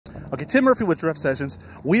Okay, Tim Murphy with Drift Sessions.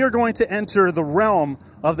 We are going to enter the realm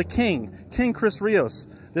of the King, King Chris Rios.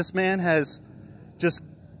 This man has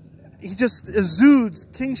he just exudes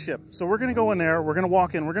kingship. So we're going to go in there, we're going to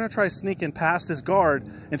walk in, we're going to try to sneak in past his guard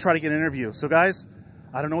and try to get an interview. So guys,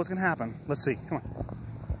 I don't know what's going to happen. Let's see. Come on.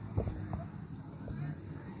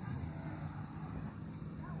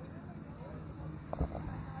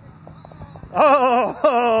 Oh,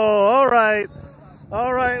 all right.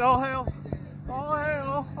 All right. All hail. All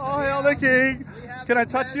hail. All hail the King. Can I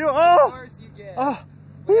touch you? Oh. Oh.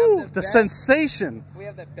 Woo, the sensation. We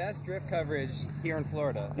have the best drift coverage here in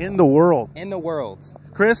Florida. In the world. In the world.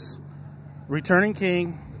 Chris, returning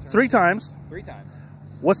king 3 times. 3 times.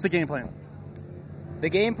 What's the game plan? The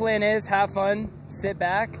game plan is have fun, sit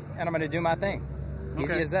back, and I'm going to do my thing.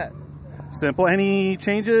 Easy as that. Simple. Any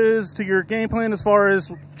changes to your game plan as far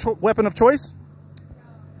as weapon of choice?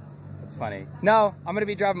 That's funny. No, I'm going to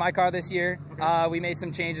be driving my car this year. Okay. We made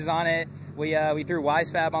some changes on it. We threw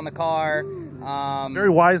WiseFab on the car. Very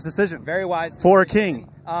wise decision. Very wise decision. For a king.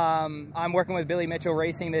 I'm working with Billy Mitchell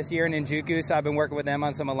Racing this year in Ninjuku, so I've been working with them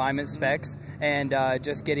on some alignment specs and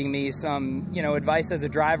just getting me some, advice as a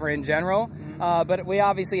driver in general. But we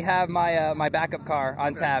obviously have my my backup car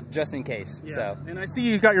on tap just in case. Yeah. So. And I see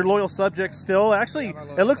you've got your loyal subjects still. Actually,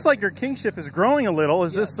 it looks like your kingship is growing a little.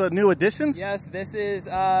 Is this new additions? Yes, this is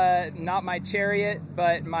not my chariot,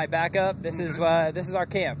 but my backup. This is our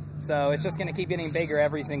camp. So it's just going to keep getting bigger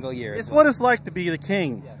every single year. It's what it's like to be the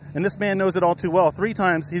king. Yes. And this man knows it all too well. 3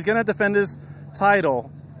 times. He's going to defend his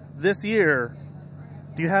title this year.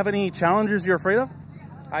 Do you have any challenges you're afraid of?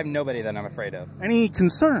 I have nobody that I'm afraid of. Any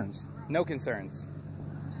concerns? No concerns.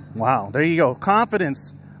 Wow. There you go.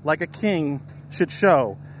 Confidence like a king should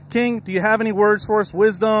show. King, do you have any words for us?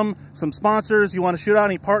 Wisdom, some sponsors you want to shoot out?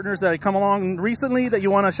 Any partners that have come along recently that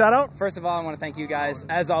you want to shout out? First of all, I want to thank you guys.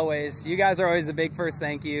 As always, you guys are always the big first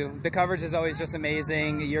thank you. The coverage is always just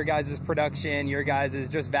amazing. Your guys' production, your guys'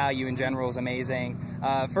 just value in general is amazing.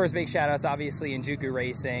 First big shout outs, obviously, Ninjuku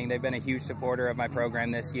Racing. They've been a huge supporter of my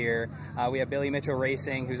program this year. We have Billy Mitchell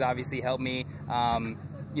Racing, who's obviously helped me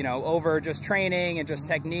over just training and just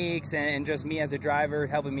techniques and just me as a driver,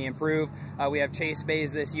 helping me improve. We have Chase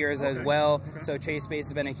Bays this year as well. Okay. So Chase Bays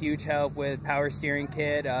has been a huge help with power steering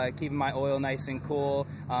kit, keeping my oil nice and cool,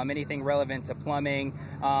 anything relevant to plumbing.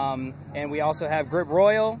 And we also have Grip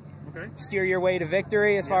Royal. Okay. Steer your way to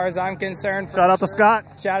victory as far as I'm concerned. Shout out to Scott.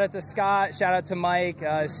 Shout out to Scott. Shout out to Mike.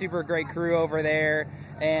 Super great crew over there.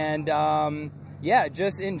 And yeah,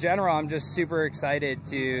 just in general, I'm just super excited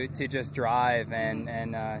to just drive and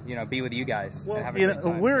be with you guys. Well, and have a great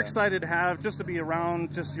time, we're excited to be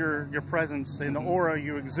around just your presence and the aura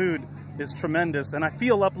you exude is tremendous. And I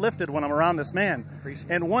feel uplifted when I'm around this man. Appreciate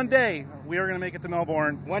and one day we are going to make it to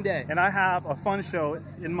Melbourne. One day. And I have a fun show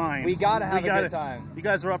in mind. We got to have a good time. You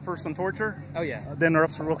guys are up for some torture? Oh, yeah. Then they're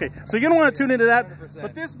up for, okay. So you're going to want to tune into that. 100%.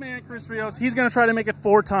 But this man, Chris Rios, he's going to try to make it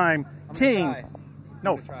 4-time king.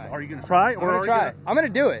 No, are you going to try? I'm going to try. I'm going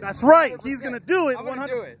to do it. That's right. 100%. He's going to do it. I'm going to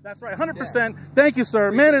do it. That's right. 100%. Yeah. Thank you,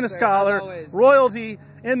 sir. Man and a scholar. Royalty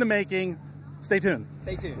in the making. Stay tuned.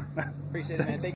 Stay tuned. Appreciate it, man.